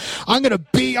world. I'm going to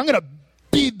be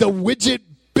the widget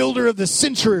builder of the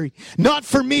century. Not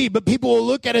for me, but people will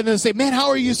look at it and say, man, how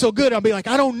are you so good? I'll be like,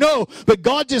 I don't know, but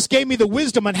God just gave me the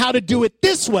wisdom on how to do it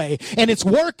this way, and it's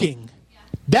working.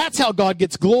 That's how God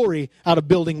gets glory out of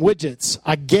building widgets,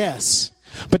 I guess.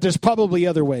 But there's probably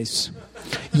other ways.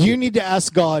 You need to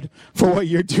ask God for what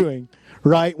you're doing,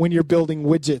 right, when you're building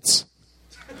widgets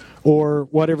or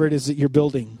whatever it is that you're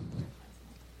building.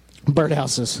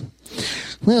 Birdhouses.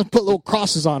 Well, put little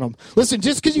crosses on them. Listen,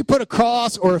 just because you put a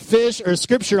cross or a fish or a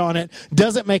scripture on it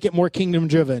doesn't make it more kingdom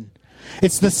driven.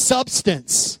 It's the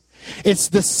substance. It's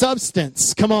the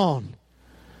substance. Come on.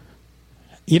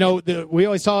 You know, we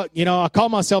always talk, you know, I call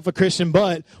myself a Christian,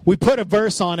 but we put a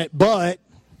verse on it, but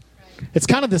it's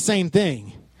kind of the same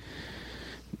thing.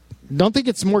 Don't think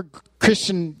it's more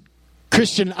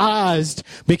Christianized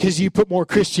because you put more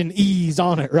Christianese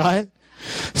on it, right?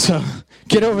 So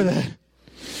get over that.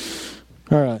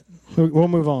 All right, we'll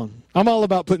move on. I'm all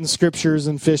about putting scriptures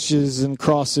and fishes and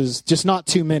crosses, just not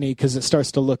too many because it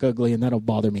starts to look ugly and that'll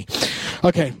bother me.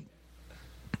 Okay.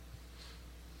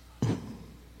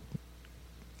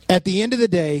 At the end of the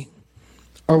day,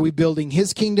 are we building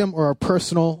his kingdom or our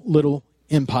personal little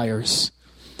empires?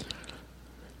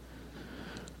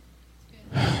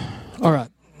 All right.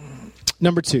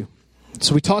 Number 2.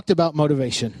 So we talked about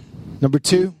motivation. Number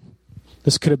 2,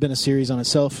 this could have been a series on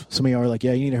itself. Some of you are like,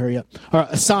 yeah, you need to hurry up. All right,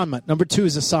 assignment. Number 2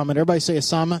 is assignment. Everybody say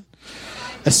assignment.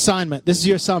 Assignment. This is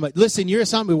your assignment. Listen, your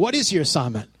assignment. What is your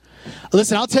assignment?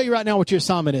 Listen, I'll tell you right now what your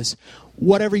assignment is.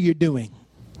 Whatever you're doing.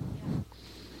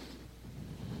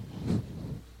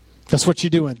 That's what you're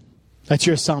doing. That's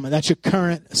your assignment. That's your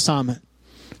current assignment.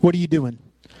 What are you doing?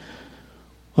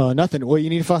 Nothing. Well, you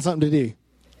need to find something to do.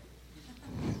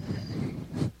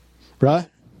 Right?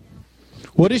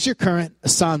 What is your current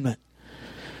assignment?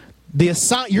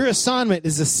 Your assignment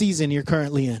is the season you're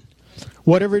currently in.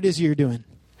 Whatever it is you're doing.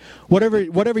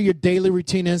 Whatever your daily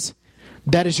routine is,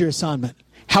 That is your assignment.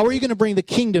 How are you going to bring the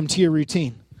kingdom to your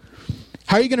routine?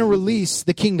 How are you going to release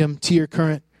the kingdom to your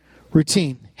current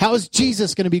routine? How is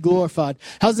Jesus going to be glorified?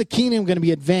 How's the kingdom going to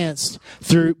be advanced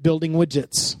through building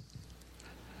widgets?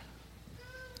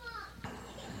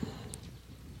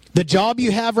 The job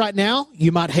you have right now,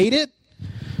 you might hate it.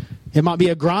 It might be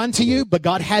a grind to you, but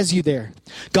God has you there.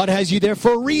 God has you there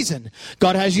for a reason.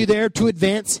 God has you there to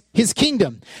advance his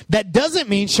kingdom. That doesn't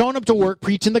mean showing up to work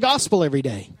preaching the gospel every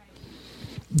day.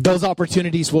 Those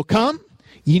opportunities will come.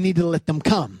 You need to let them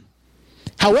come.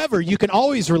 However, you can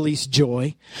always release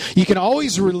joy. You can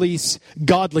always release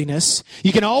godliness.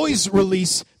 You can always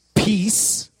release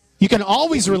peace. You can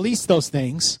always release those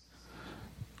things.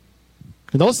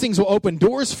 And those things will open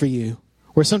doors for you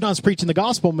where sometimes preaching the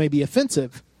gospel may be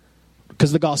offensive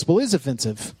because the gospel is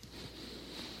offensive.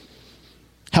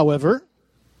 However,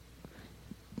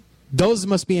 those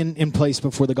must be in place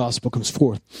before the gospel comes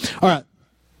forth. All right.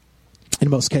 In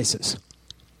most cases.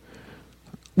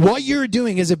 What you're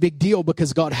doing is a big deal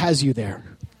because God has you there.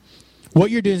 What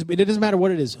you're doing, it doesn't matter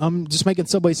what it is. I'm just making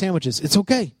Subway sandwiches. It's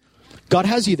okay. God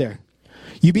has you there.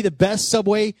 You be the best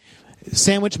Subway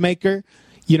sandwich maker.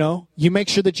 You know, you make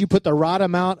sure that you put the right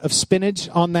amount of spinach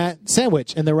on that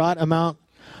sandwich and the right amount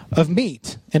of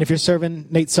meat. And if you're serving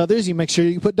Nate Southers, you make sure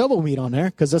you put double meat on there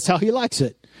because that's how he likes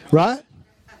it. Right?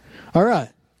 All right.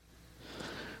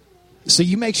 So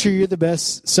you make sure you're the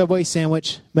best Subway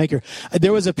sandwich maker.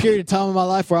 There was a period of time in my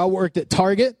life where I worked at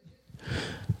Target.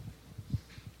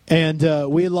 And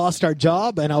we had lost our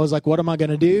job, and I was like, what am I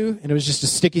going to do? And it was just a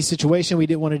sticky situation. We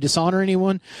didn't want to dishonor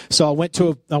anyone. So I went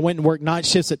and worked night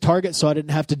shifts at Target so I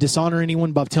didn't have to dishonor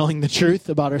anyone by telling the truth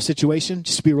about our situation,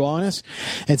 just to be real honest.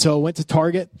 And so I went to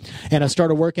Target, and I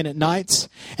started working at nights,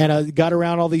 and I got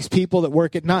around all these people that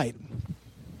work at night.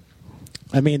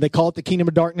 I mean, they call it the kingdom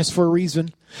of darkness for a reason.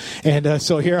 And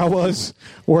so here I was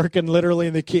working literally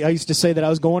in I used to say that I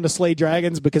was going to slay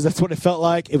dragons because that's what it felt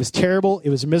like. It was terrible. It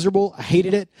was miserable. I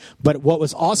hated it. But what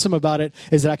was awesome about it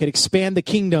is that I could expand the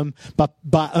kingdom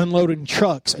by unloading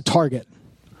trucks at Target.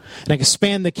 And I could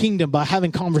expand the kingdom by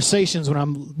having conversations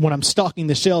when I'm stocking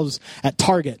the shelves at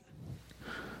Target.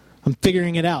 I'm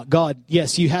figuring it out. God,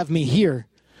 yes, you have me here.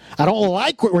 I don't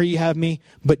like where you have me,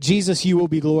 but Jesus, you will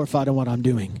be glorified in what I'm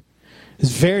doing. It's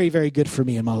very, very good for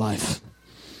me in my life.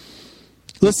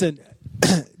 Listen,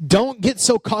 don't get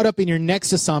so caught up in your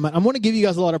next assignment. I'm going to give you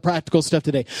guys a lot of practical stuff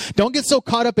today. Don't get so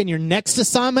caught up in your next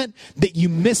assignment that you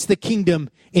miss the kingdom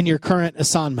in your current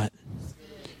assignment.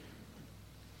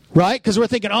 Right? Because we're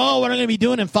thinking, oh, what am I going to be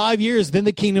doing in 5 years? Then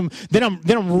the kingdom, then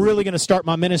I'm really going to start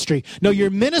my ministry. No,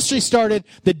 your ministry started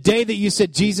the day that you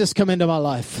said, Jesus, come into my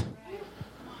life.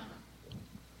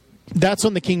 That's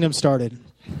when the kingdom started.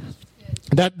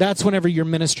 That's whenever your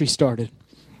ministry started.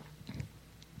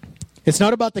 It's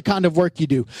not about the kind of work you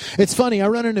do. It's funny, I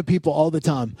run into people all the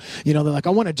time. You know, they're like, I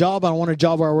want a job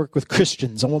where I work with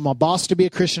Christians. I want my boss to be a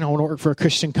Christian. I want to work for a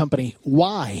Christian company.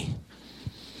 Why?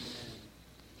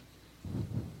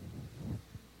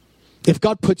 If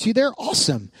God puts you there,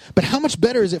 awesome. But how much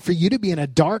better is it for you to be in a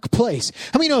dark place?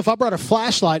 How many know if I brought a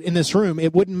flashlight in this room,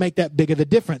 it wouldn't make that big of a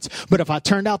difference? But if I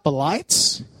turned out the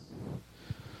lights,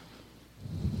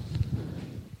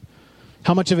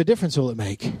 how much of a difference will it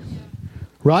make?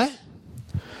 Right?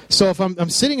 So if I'm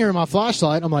sitting here in my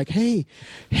flashlight, I'm like, hey,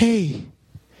 the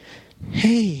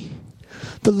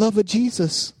love of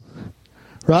Jesus.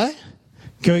 Right?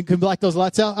 Can we black those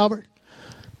lights out, Albert?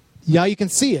 Yeah, you can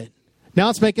see it. Now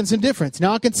it's making some difference.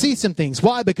 Now I can see some things.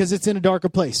 Why? Because it's in a darker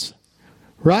place.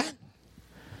 Right?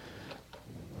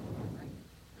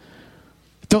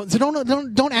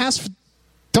 Don't ask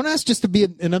just to be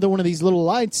another one of these little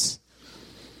lights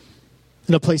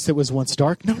in a place that was once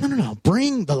dark. No.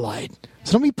 Bring the light.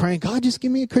 So don't be praying, God, just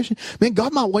give me a Christian. Man,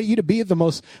 God might want you to be the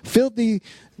most filthy,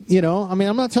 I'm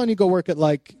not telling you go work at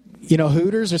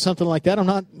Hooters or something like that.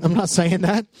 I'm not saying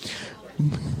that.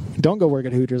 Don't go work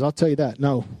at Hooters. I'll tell you that.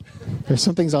 No. There's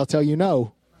some things I'll tell you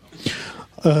no.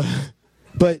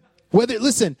 But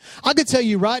listen, I could tell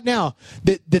you right now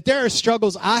that there are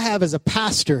struggles I have as a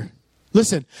pastor.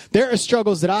 Listen, there are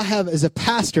struggles that I have as a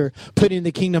pastor putting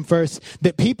the kingdom first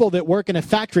that people that work in a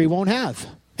factory won't have.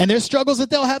 And there's struggles that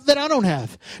they'll have that I don't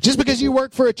have. Just because you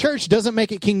work for a church doesn't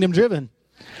make it kingdom driven.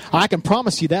 I can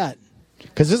promise you that.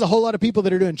 Because there's a whole lot of people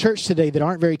that are doing church today that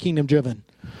aren't very kingdom driven.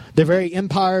 They're very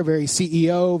empire, very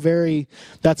CEO,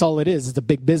 that's all it is. It's a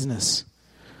big business.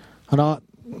 I'm not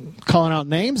calling out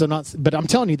names, but I'm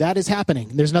telling you that is happening.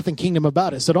 There's nothing kingdom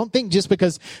about it. So don't think just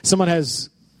because someone has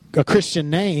a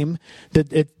Christian name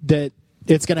that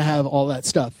it's going to have all that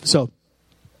stuff. So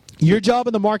your job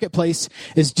in the marketplace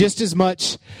is just as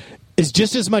much is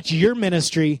just as much your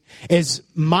ministry as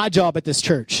my job at this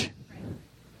church.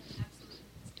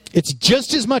 It's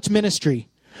just as much ministry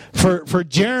for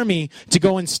Jeremy to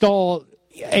go install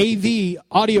AV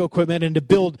audio equipment and to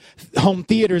build home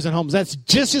theaters and homes. That's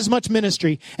just as much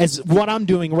ministry as what I'm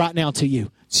doing right now to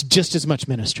you. It's just as much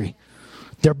ministry.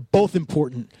 They're both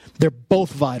important. They're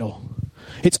both vital.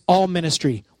 It's all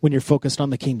ministry when you're focused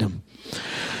on the kingdom.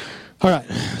 All right,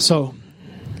 so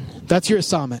that's your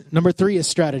assignment. Number 3 is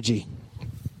strategy.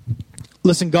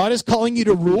 Listen, God is calling you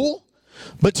to rule,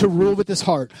 but to rule with his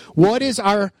heart. What is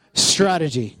our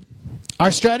strategy?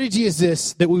 Our strategy is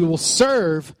this, that we will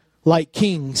serve like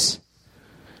kings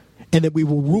and that we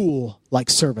will rule like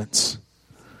servants.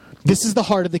 This is the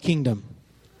heart of the kingdom.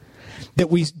 That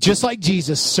we, just like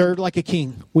Jesus served like a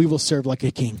king, we will serve like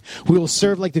a king. We will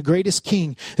serve like the greatest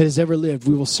king that has ever lived.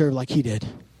 We will serve like he did.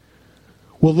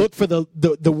 We'll look for the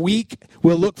weak.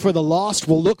 We'll look for the lost.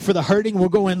 We'll look for the hurting. We'll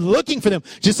go in looking for them.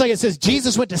 Just like it says,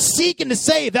 Jesus went to seek and to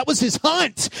save. That was his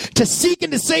hunt, to seek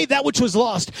and to save that which was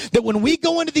lost. That when we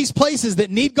go into these places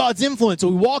that need God's influence,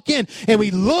 we walk in and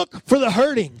we look for the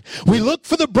hurting. We look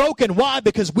for the broken. Why?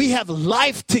 Because we have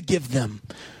life to give them.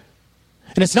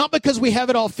 And it's not because we have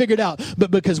it all figured out,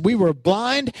 but because we were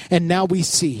blind and now we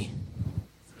see.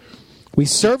 We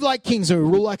serve like kings and we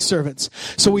rule like servants.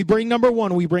 So we bring, number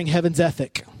 1, we bring heaven's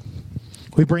ethic.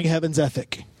 We bring heaven's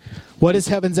ethic. What is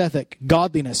heaven's ethic?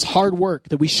 Godliness, hard work,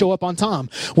 that we show up on time.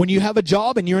 When you have a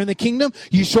job and you're in the kingdom,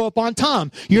 you show up on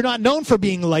time. You're not known for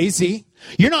being lazy.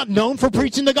 You're not known for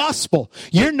preaching the gospel.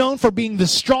 You're known for being the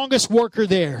strongest worker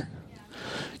there.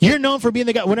 You're known for being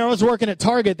the guy. When I was working at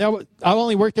Target, I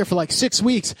only worked there for like 6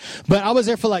 weeks, but I was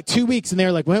there for like 2 weeks, and they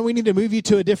were like, well, we need to move you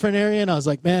to a different area. And I was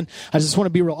like, man, I just want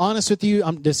to be real honest with you.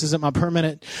 This isn't my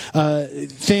permanent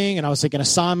thing. And I was like, an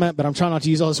assignment, but I'm trying not to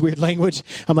use all this weird language.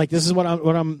 I'm like, this is what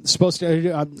I'm supposed to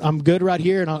do. I'm good right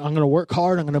here, and I'm going to work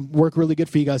hard. I'm going to work really good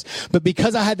for you guys. But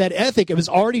because I had that ethic,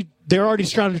 they're already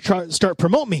trying to start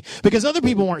promote me, because other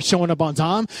people weren't showing up on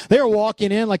time. They were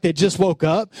walking in like they just woke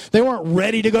up. They weren't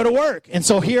ready to go to work. And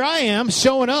so here I am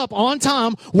showing up on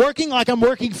time, working like I'm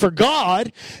working for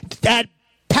God at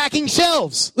packing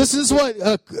shelves. Listen, this is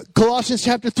what Colossians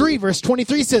chapter 3 verse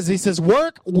 23 says. He says,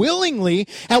 work willingly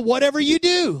at whatever you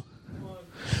do.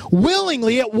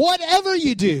 Willingly at whatever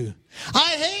you do.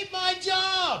 I hate my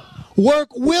job.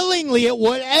 Work willingly at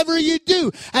whatever you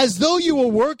do, as though you were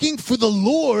working for the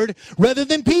Lord rather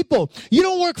than people. You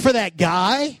don't work for that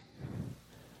guy.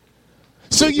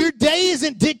 So your day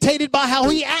isn't dictated by how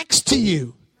he acts to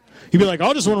you. You'd be like,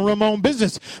 I just want to run my own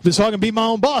business so I can be my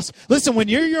own boss. Listen, when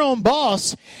you're your own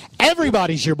boss,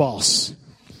 everybody's your boss.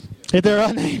 If they're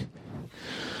right.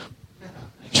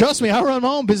 Trust me, I run my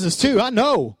own business too. I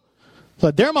know.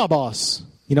 But they're my boss.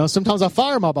 You know, sometimes I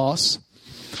fire my boss.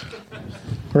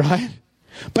 Right?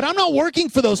 But I'm not working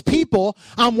for those people.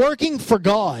 I'm working for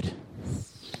God.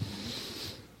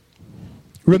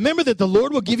 Remember that the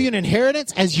Lord will give you an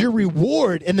inheritance as your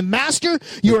reward. And the master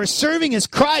you are serving is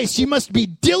Christ. You must be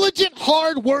diligent,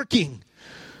 hardworking.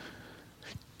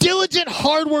 Diligent,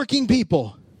 hardworking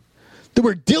people. That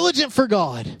we're diligent for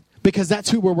God. Because that's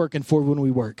who we're working for when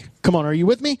we work. Come on, are you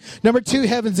with me? Number 2,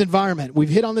 heaven's environment. We've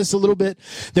hit on this a little bit.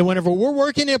 That whenever we're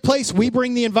working in a place, we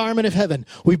bring the environment of heaven.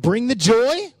 We bring the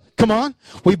joy. Come on.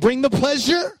 We bring the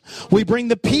pleasure. We bring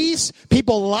the peace.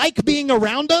 People like being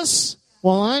around us.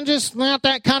 Well, I'm just not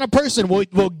that kind of person.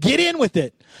 We'll get in with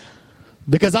it.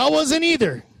 Because I wasn't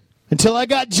either. Until I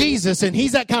got Jesus, and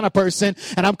he's that kind of person,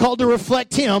 and I'm called to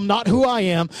reflect him, not who I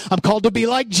am. I'm called to be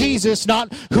like Jesus,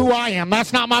 not who I am.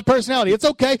 That's not my personality. It's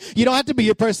okay. You don't have to be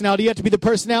your personality. You have to be the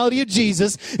personality of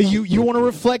Jesus. You want to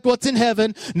reflect what's in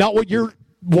heaven, not what your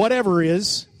whatever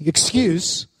is,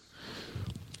 excuse.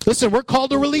 Listen, we're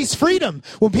called to release freedom.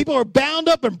 When people are bound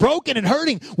up and broken and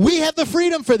hurting, we have the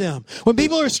freedom for them. When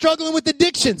people are struggling with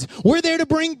addictions, we're there to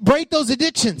break those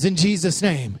addictions in Jesus'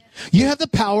 name. You have the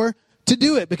power to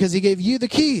do it because he gave you the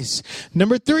keys.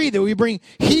 Number 3, that we bring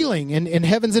healing in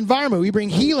heaven's environment. We bring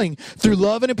healing through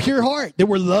love and a pure heart. That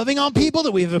we're loving on people,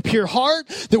 that we have a pure heart,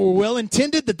 that we're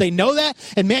well-intended, that they know that.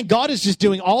 And man, God is just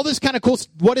doing all this kind of cool.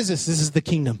 What is this? This is the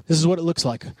kingdom. This is what it looks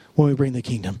like when we bring the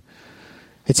kingdom.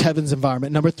 It's heaven's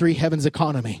environment. Number 3, heaven's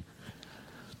economy.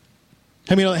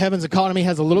 I mean, heaven's economy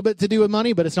has a little bit to do with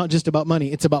money, but it's not just about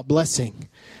money. It's about blessing.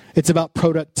 It's about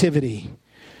productivity.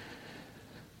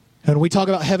 And when we talk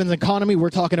about heaven's economy,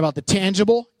 we're talking about the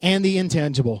tangible and the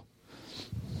intangible.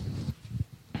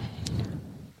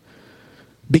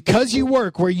 Because you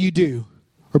work where you do,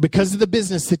 or because of the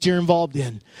business that you're involved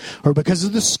in, or because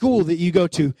of the school that you go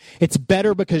to, it's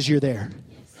better because you're there.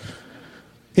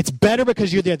 It's better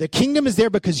because you're there. The kingdom is there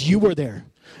because you were there.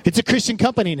 It's a Christian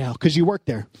company now because you work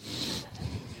there.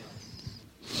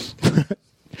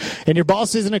 And your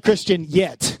boss isn't a Christian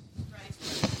yet.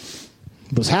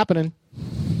 It was happening.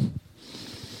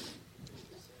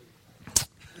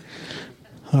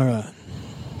 All right.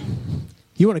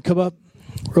 You want to come up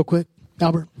real quick,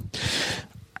 Albert?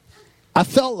 I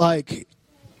felt like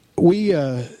we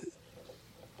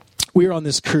were on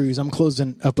this cruise. I'm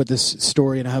closing up with this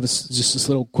story, and I have just this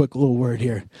quick little word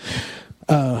here.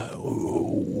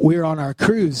 We were on our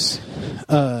cruise,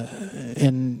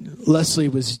 and Leslie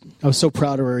I was so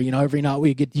proud of her. You know, every night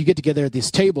you get together at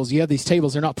these tables. You have these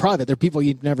tables. They're not private. They're people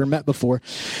you've never met before.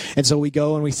 And so we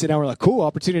go and we sit down. We're like, cool,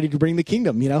 opportunity to bring the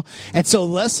kingdom, you know. And so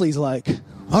Leslie's like,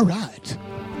 all right,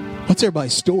 what's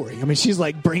everybody's story? I mean, she's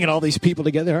like bringing all these people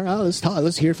together. All right,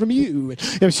 let's hear from you.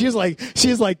 And, you know, she's like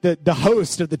the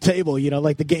host of the table, you know,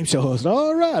 like the game show host.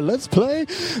 All right, let's play.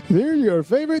 They're your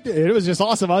favorite. And it was just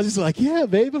awesome. I was just like, yeah,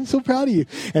 babe, I'm so proud of you.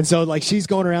 And so like she's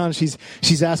going around. She's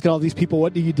asking all these people,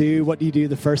 what do you do? What do you do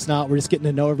the first night? We're just getting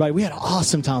to know everybody. We had an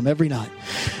awesome time every night.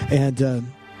 And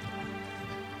I'm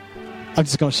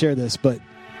just going to share this, but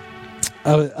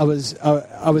I was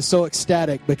so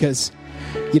ecstatic because,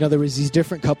 you know, there was these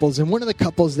different couples, and one of the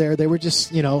couples there, they were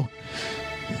just, you know,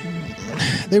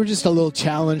 they were just a little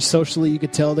challenged socially. You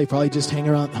could tell they probably just hung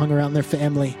around their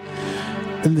family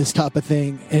and this type of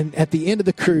thing. And at the end of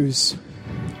the cruise,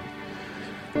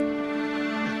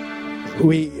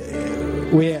 we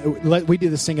do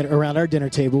this thing around our dinner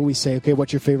table. We say, okay,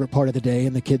 what's your favorite part of the day?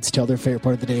 And the kids tell their favorite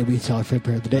part of the day. We tell our favorite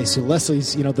part of the day. So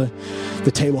Leslie's, you know,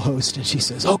 the table host, and she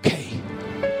says, okay,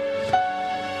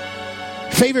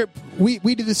 favorite, we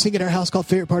do this thing at our house called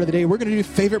favorite part of the day. We're going to do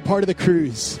favorite part of the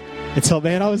cruise. And so,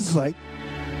 man, I was like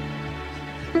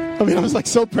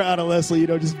so proud of Leslie, you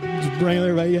know, just bringing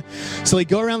everybody. So we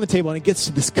go around the table, and it gets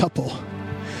to this couple.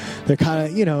 They're kind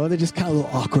of, you know, they're just kind of a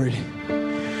little awkward.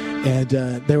 And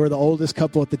they were the oldest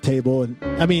couple at the table. And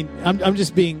I mean, I'm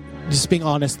just being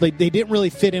honest. They didn't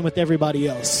really fit in with everybody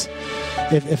else,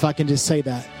 if I can just say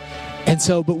that. And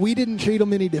so, but we didn't treat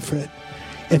them any different.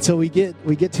 And so we get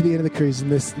to the end of the cruise, and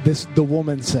the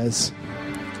woman says,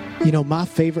 you know, my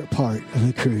favorite part of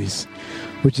the cruise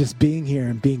was just being here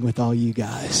and being with all you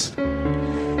guys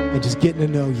and just getting to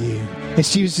know you. And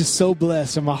she was just so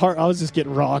blessed. And my heart, I was just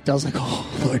getting rocked. I was like,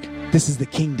 oh, Lord, this is the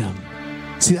kingdom.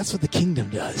 See, that's what the kingdom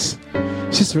does.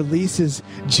 It just releases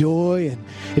joy, and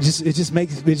it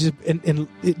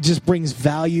just brings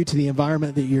value to the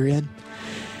environment that you're in.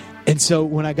 And so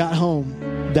when I got home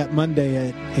that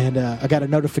Monday, and I got a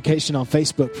notification on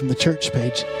Facebook from the church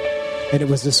page, and it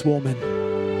was this woman,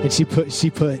 and she put,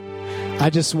 I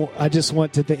just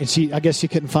want to think, and I guess she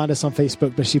couldn't find us on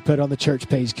Facebook, but she put it on the church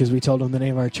page because we told them the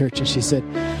name of our church, and she said,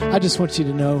 I just want you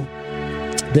to know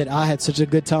that I had such a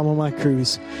good time on my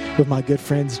cruise with my good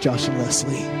friends Josh and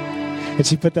Leslie. And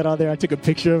she put that on there. I took a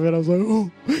picture of it. I was like,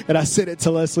 oh, and I sent it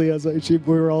to Leslie. I was like, we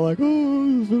were all like,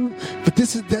 oh, but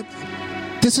this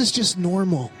is just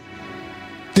normal.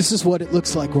 This is what it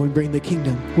looks like when we bring the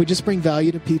kingdom. We just bring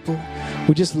value to people.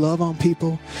 We just love on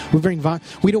people. We bring value.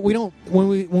 We don't.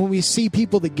 When we see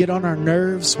people that get on our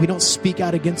nerves, we don't speak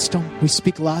out against them. We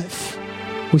speak life.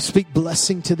 We speak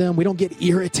blessing to them. We don't get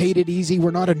irritated easy.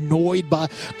 We're not annoyed by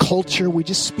culture. We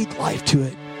just speak life to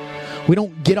it. We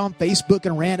don't get on Facebook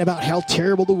and rant about how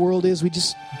terrible the world is. We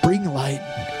just bring light,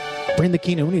 bring the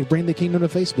kingdom. We need to bring the kingdom to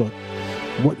Facebook.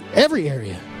 Every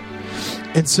area.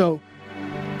 And so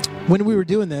when we were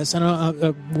doing this, and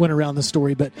I went around the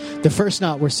story, but the first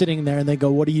night we're sitting there and they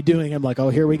go, what are you doing? I'm like, oh,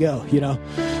 here we go. You know,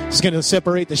 it's going to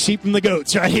separate the sheep from the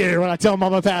goats right here when I tell them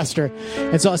I'm a pastor.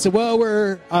 And so I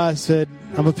said,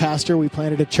 I'm a pastor. We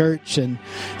planted a church, and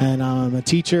I'm a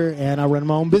teacher, and I run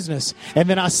my own business. And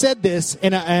then I said this,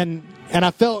 and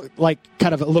I felt like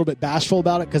kind of a little bit bashful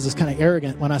about it because it's kind of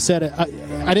arrogant when I said it.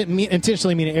 I didn't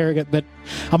intentionally mean it arrogant, but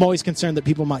I'm always concerned that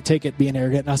people might take it being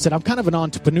arrogant. And I said, I'm kind of an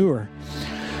entrepreneur.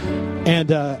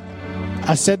 And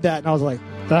I said that, and I was like,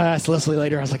 I asked Leslie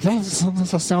later, I was like, that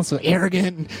sounds so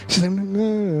arrogant. And she's like,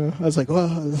 no. I was like, well,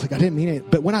 I didn't mean it.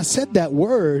 But when I said that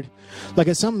word, like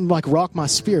it's something like rocked my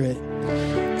spirit.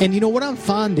 And you know what I'm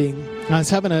finding, I was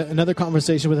having another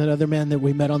conversation with another man that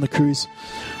we met on the cruise.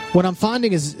 What I'm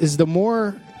finding is the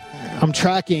more I'm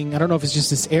tracking, I don't know if it's just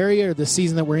this area or the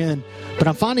season that we're in, but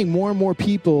I'm finding more and more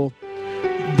people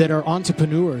that are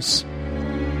entrepreneurs.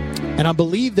 And I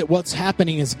believe that what's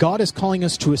happening is God is calling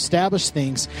us to establish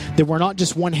things that we're not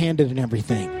just one-handed in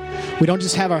everything. We don't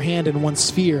just have our hand in one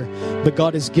sphere, but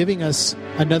God is giving us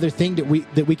another thing that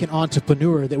we can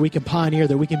entrepreneur, that we can pioneer,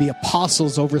 that we can be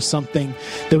apostles over something,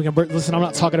 that we can... Listen, I'm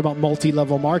not talking about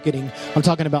multi-level marketing. I'm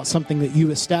talking about something that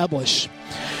you establish.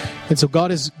 And so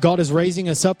God is raising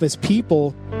us up as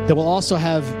people that will also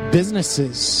have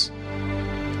businesses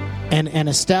and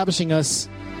establishing us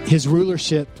His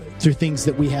rulership through things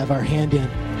that we have our hand in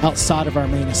outside of our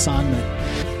main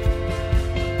assignment.